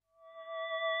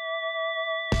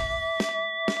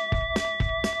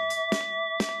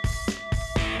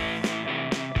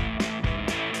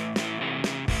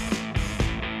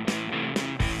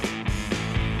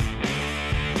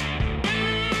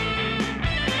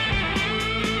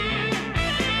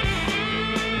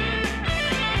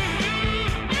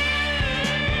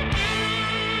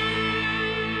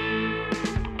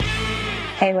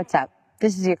Hey, what's up?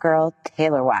 This is your girl,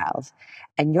 Taylor Wilde,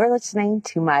 and you're listening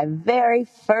to my very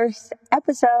first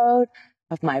episode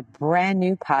of my brand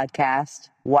new podcast,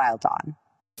 Wild On.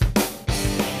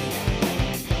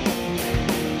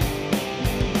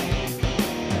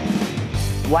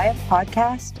 Why a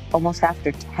podcast almost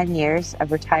after 10 years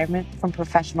of retirement from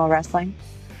professional wrestling?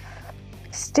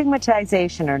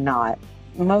 Stigmatization or not,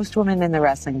 most women in the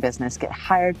wrestling business get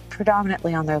hired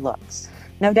predominantly on their looks.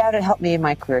 No doubt it helped me in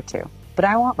my career too. But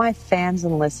I want my fans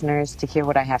and listeners to hear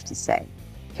what I have to say,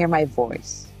 hear my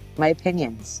voice, my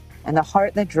opinions, and the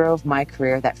heart that drove my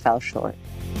career that fell short.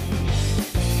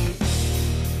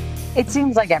 It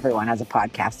seems like everyone has a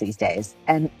podcast these days,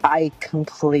 and I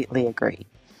completely agree.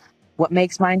 What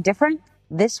makes mine different?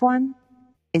 This one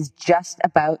is just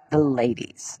about the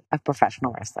ladies of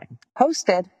professional wrestling,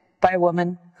 hosted by a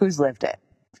woman who's lived it.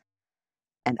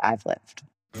 And I've lived.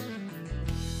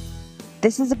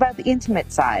 This is about the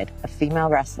intimate side of female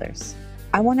wrestlers.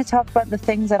 I want to talk about the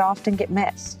things that often get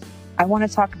missed. I want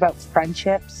to talk about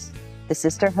friendships, the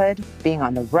sisterhood, being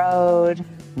on the road,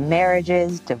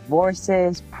 marriages,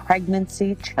 divorces,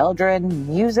 pregnancy, children,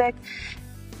 music,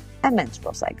 and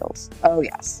menstrual cycles. Oh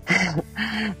yes.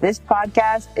 This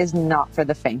podcast is not for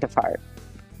the faint of heart.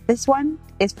 This one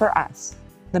is for us,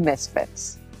 the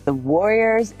misfits. The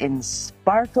warriors in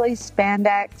sparkly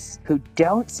spandex who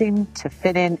don't seem to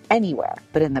fit in anywhere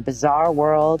but in the bizarre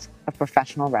world of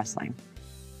professional wrestling.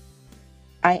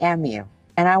 I am you,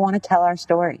 and I want to tell our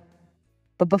story.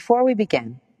 But before we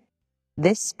begin,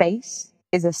 this space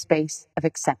is a space of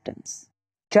acceptance.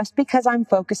 Just because I'm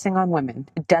focusing on women,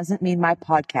 it doesn't mean my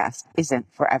podcast isn't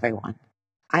for everyone.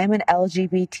 I am an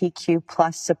LGBTQ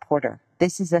plus supporter.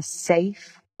 This is a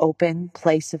safe, open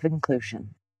place of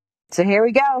inclusion. So here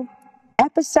we go.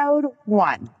 Episode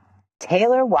 1,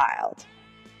 Taylor Wilde.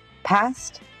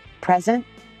 Past, present,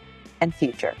 and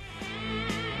future.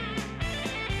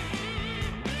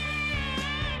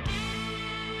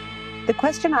 The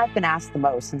question I've been asked the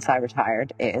most since I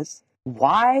retired is,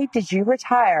 why did you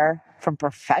retire from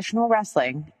professional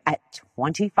wrestling at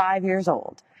 25 years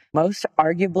old? Most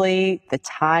arguably the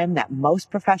time that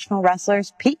most professional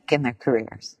wrestlers peak in their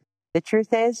careers. The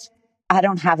truth is, I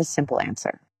don't have a simple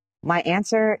answer. My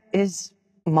answer is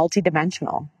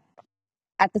multidimensional.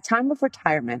 At the time of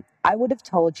retirement, I would have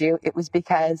told you it was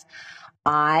because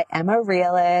I am a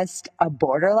realist, a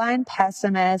borderline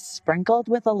pessimist, sprinkled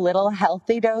with a little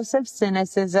healthy dose of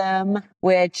cynicism,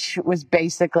 which was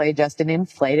basically just an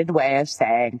inflated way of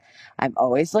saying I'm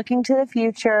always looking to the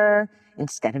future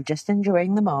instead of just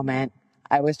enjoying the moment.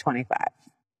 I was 25.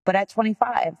 But at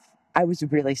 25, I was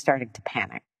really starting to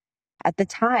panic. At the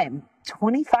time,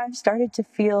 25 started to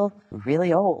feel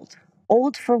really old.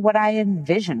 Old for what I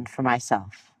envisioned for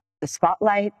myself. The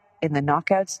spotlight in the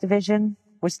Knockouts division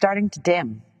was starting to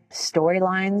dim.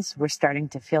 Storylines were starting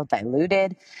to feel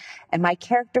diluted, and my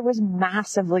character was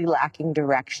massively lacking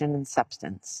direction and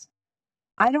substance.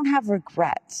 I don't have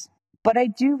regrets, but I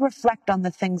do reflect on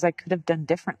the things I could have done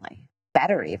differently.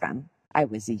 Better even. I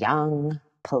was young,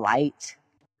 polite,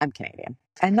 I'm Canadian,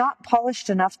 and not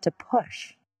polished enough to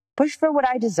push. Push for what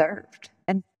I deserved,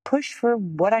 and push for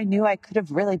what I knew I could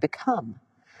have really become.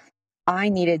 I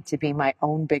needed to be my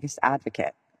own biggest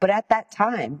advocate. But at that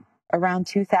time, around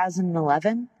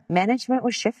 2011, management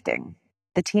was shifting.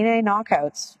 The TNA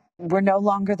Knockouts were no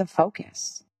longer the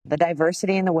focus. The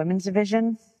diversity in the women's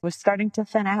division was starting to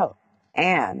thin out.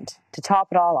 And to top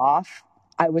it all off,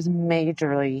 I was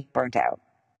majorly burnt out.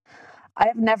 I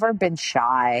have never been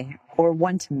shy or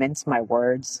one to mince my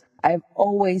words. I've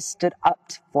always stood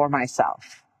up for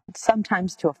myself,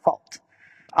 sometimes to a fault.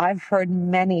 I've heard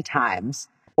many times,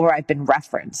 or I've been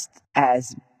referenced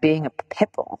as being a pit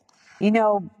bull. You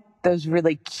know, those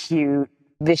really cute,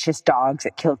 vicious dogs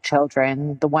that kill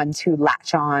children, the ones who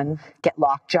latch on, get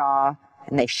lockjaw,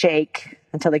 and they shake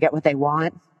until they get what they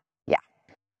want. Yeah,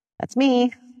 that's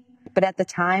me. But at the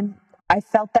time, I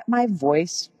felt that my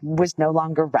voice was no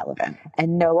longer relevant,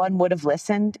 and no one would have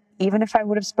listened, even if I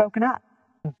would have spoken up.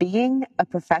 Being a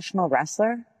professional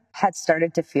wrestler had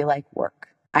started to feel like work.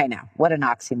 I know, what an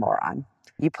oxymoron.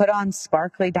 You put on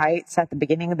sparkly tights at the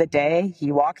beginning of the day,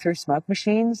 you walk through smoke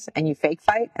machines, and you fake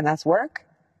fight, and that's work?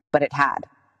 But it had.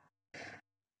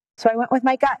 So I went with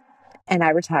my gut, and I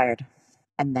retired.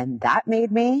 And then that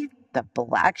made me the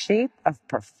black sheep of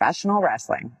professional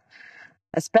wrestling,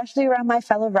 especially around my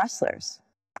fellow wrestlers.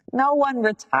 No one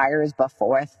retires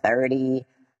before 30,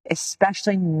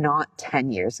 especially not 10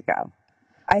 years ago.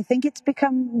 I think it's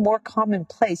become more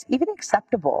commonplace, even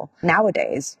acceptable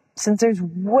nowadays, since there's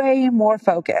way more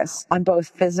focus on both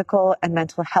physical and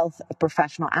mental health of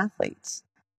professional athletes.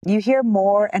 You hear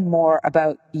more and more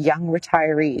about young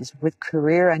retirees with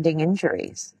career-ending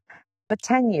injuries. But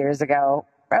 10 years ago,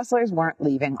 wrestlers weren't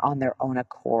leaving on their own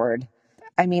accord.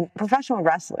 I mean, professional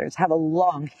wrestlers have a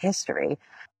long history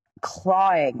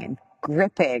clawing and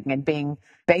gripping and being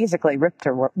basically ripped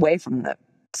away from the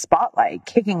spotlight,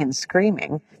 kicking and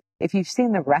screaming. If you've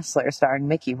seen The Wrestler starring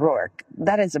Mickey Rourke,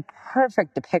 that is a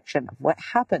perfect depiction of what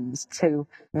happens to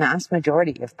mass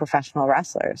majority of professional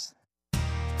wrestlers.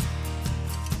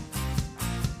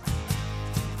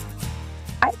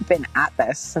 I've been at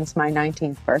this since my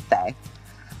 19th birthday.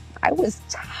 I was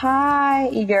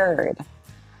tired.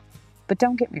 But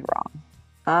don't get me wrong,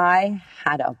 I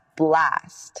had a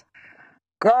blast.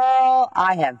 Girl,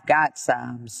 I have got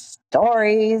some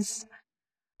stories.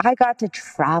 I got to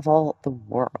travel the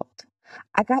world.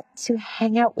 I got to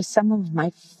hang out with some of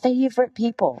my favorite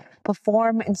people,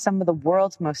 perform in some of the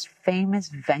world's most famous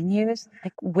venues,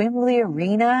 like Wembley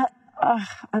Arena. Oh,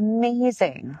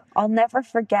 amazing. I'll never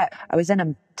forget. I was in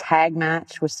a tag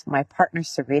match with my partner,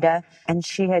 Sarita, and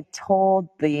she had told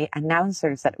the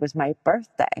announcers that it was my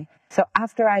birthday. So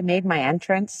after I made my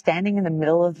entrance, standing in the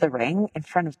middle of the ring in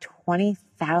front of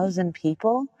 20,000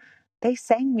 people, they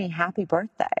sang me happy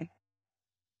birthday.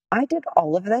 I did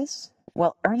all of this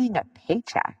while earning a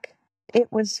paycheck.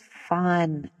 It was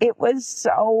fun. It was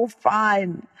so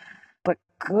fun. But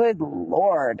good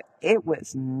Lord, it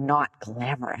was not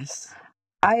glamorous.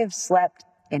 I have slept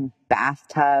in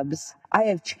bathtubs. I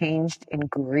have changed in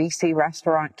greasy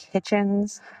restaurant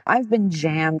kitchens. I've been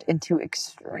jammed into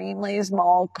extremely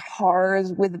small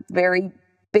cars with very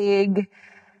big,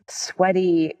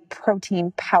 sweaty,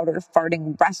 protein powder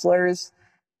farting wrestlers.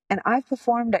 And I've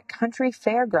performed at country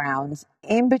fairgrounds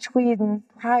in between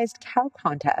prized cow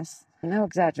contests. No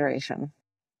exaggeration.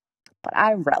 But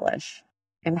I relish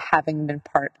in having been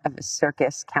part of a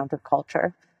circus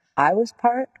counterculture. I was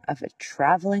part of a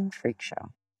traveling freak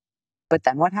show. But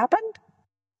then what happened?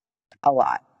 A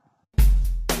lot.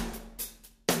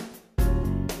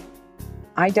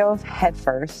 I dove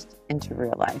headfirst into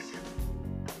real life.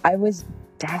 I was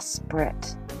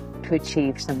desperate to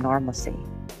achieve some normalcy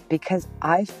because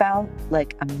I felt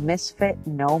like a misfit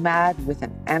nomad with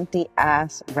an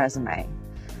empty-ass resume.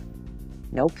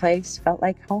 No place felt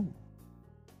like home.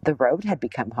 The road had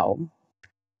become home,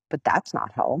 but that's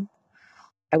not home.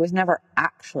 I was never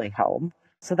actually home,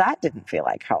 so that didn't feel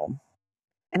like home.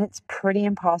 And it's pretty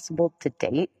impossible to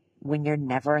date when you're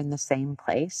never in the same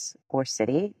place or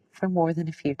city for more than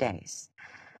a few days.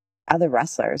 Other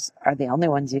wrestlers are the only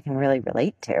ones you can really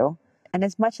relate to. And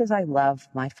as much as I love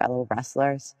my fellow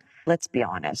wrestlers, let's be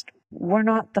honest, we're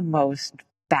not the most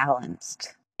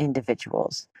balanced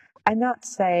individuals. I'm not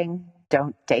saying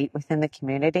don't date within the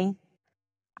community.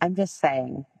 I'm just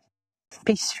saying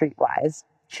be streetwise,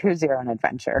 choose your own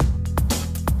adventure.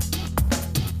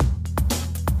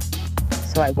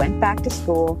 So I went back to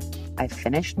school. I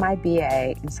finished my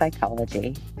BA in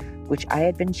psychology, which I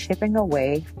had been chipping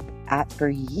away at for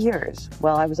years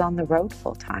while I was on the road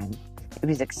full time. It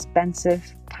was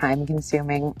expensive, time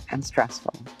consuming, and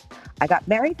stressful. I got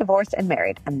married, divorced, and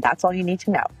married, and that's all you need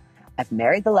to know. I've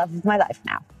married the love of my life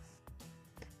now.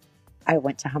 I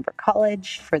went to Humber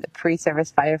College for the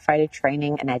pre-service firefighter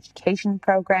training and education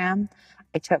program.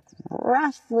 I took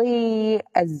roughly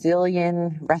a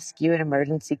zillion rescue and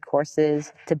emergency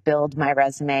courses to build my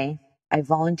resume. I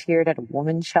volunteered at a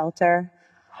women's shelter.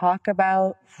 Talk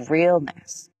about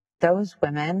realness. Those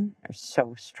women are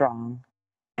so strong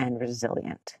and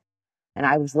resilient. And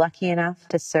I was lucky enough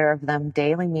to serve them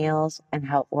daily meals and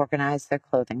help organize their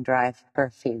clothing drive for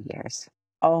a few years.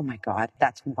 Oh my God,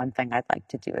 that's one thing I'd like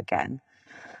to do again.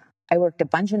 I worked a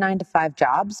bunch of 9-to-5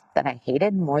 jobs that I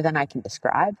hated more than I can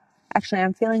describe. Actually,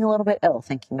 I'm feeling a little bit ill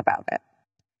thinking about it.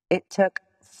 It took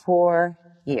 4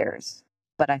 years,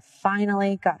 but I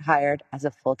finally got hired as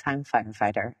a full-time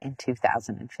firefighter in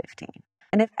 2015.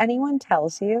 And if anyone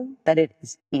tells you that it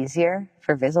is easier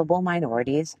for visible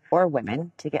minorities or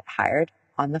women to get hired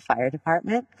on the fire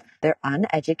department, they're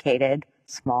uneducated,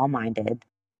 small-minded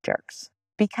jerks.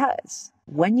 Because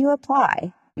when you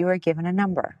apply, you are given a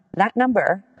number. That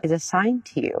number is assigned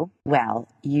to you. Well,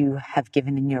 you have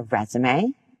given in your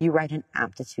resume, you write an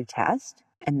aptitude test,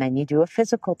 and then you do a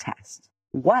physical test.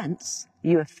 Once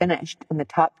you have finished in the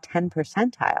top 10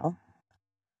 percentile,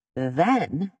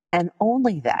 then, and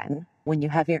only then, when you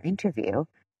have your interview,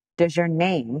 does your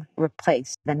name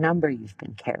replace the number you've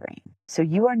been carrying. So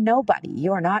you are nobody.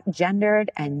 You are not gendered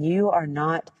and you are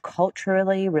not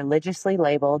culturally, religiously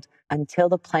labeled until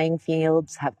the playing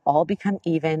fields have all become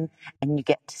even and you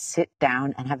get to sit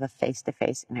down and have a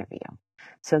face-to-face interview.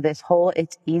 So this whole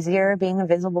it's easier being a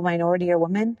visible minority or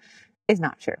woman is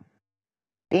not true.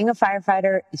 Being a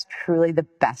firefighter is truly the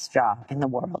best job in the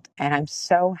world, and I'm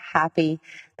so happy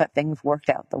that things worked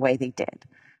out the way they did.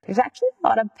 There's actually a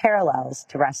lot of parallels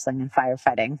to wrestling and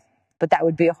firefighting, but that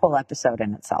would be a whole episode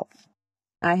in itself.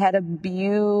 I had a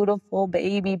beautiful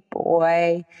baby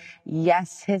boy.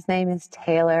 Yes, his name is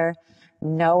Taylor.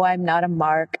 No, I'm not a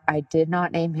mark. I did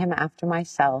not name him after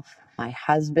myself. My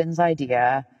husband's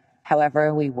idea.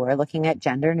 However, we were looking at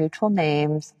gender neutral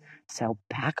names, so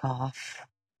back off.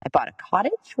 I bought a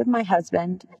cottage with my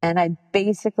husband, and I'm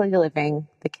basically living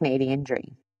the Canadian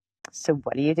dream. So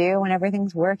what do you do when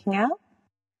everything's working out?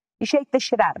 You shake the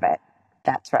shit out of it.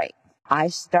 That's right. I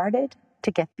started to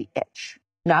get the itch.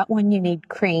 Not one you need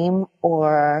cream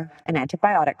or an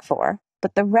antibiotic for,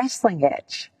 but the wrestling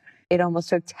itch. It almost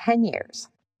took 10 years,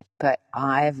 but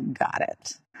I've got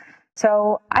it.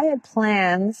 So I had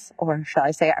plans, or shall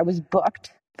I say, I was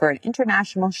booked for an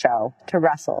international show to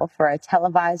wrestle for a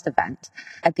televised event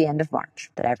at the end of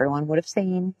March that everyone would have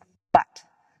seen. But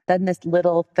then this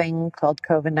little thing called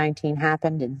COVID-19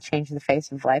 happened and changed the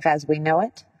face of life as we know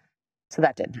it. So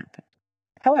that didn't happen.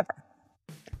 However,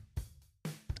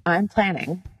 I'm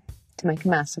planning to make a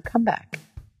massive comeback.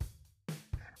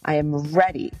 I am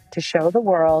ready to show the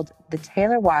world the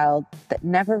Taylor Wilde that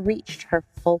never reached her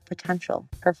full potential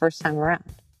her first time around.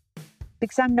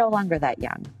 Because I'm no longer that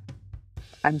young.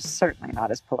 I'm certainly not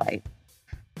as polite.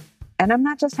 And I'm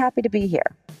not just happy to be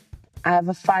here. I have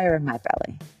a fire in my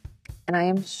belly. And I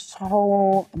am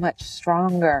so much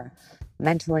stronger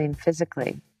mentally and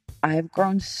physically. I have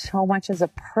grown so much as a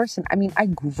person. I mean, I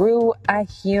grew a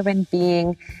human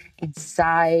being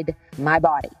inside my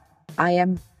body. I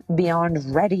am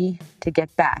beyond ready to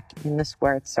get back in the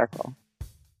squared circle.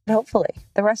 And hopefully,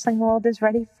 the wrestling world is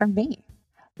ready for me.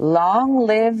 Long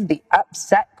live the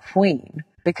upset queen,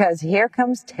 because here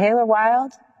comes Taylor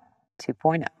Wilde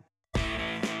 2.0.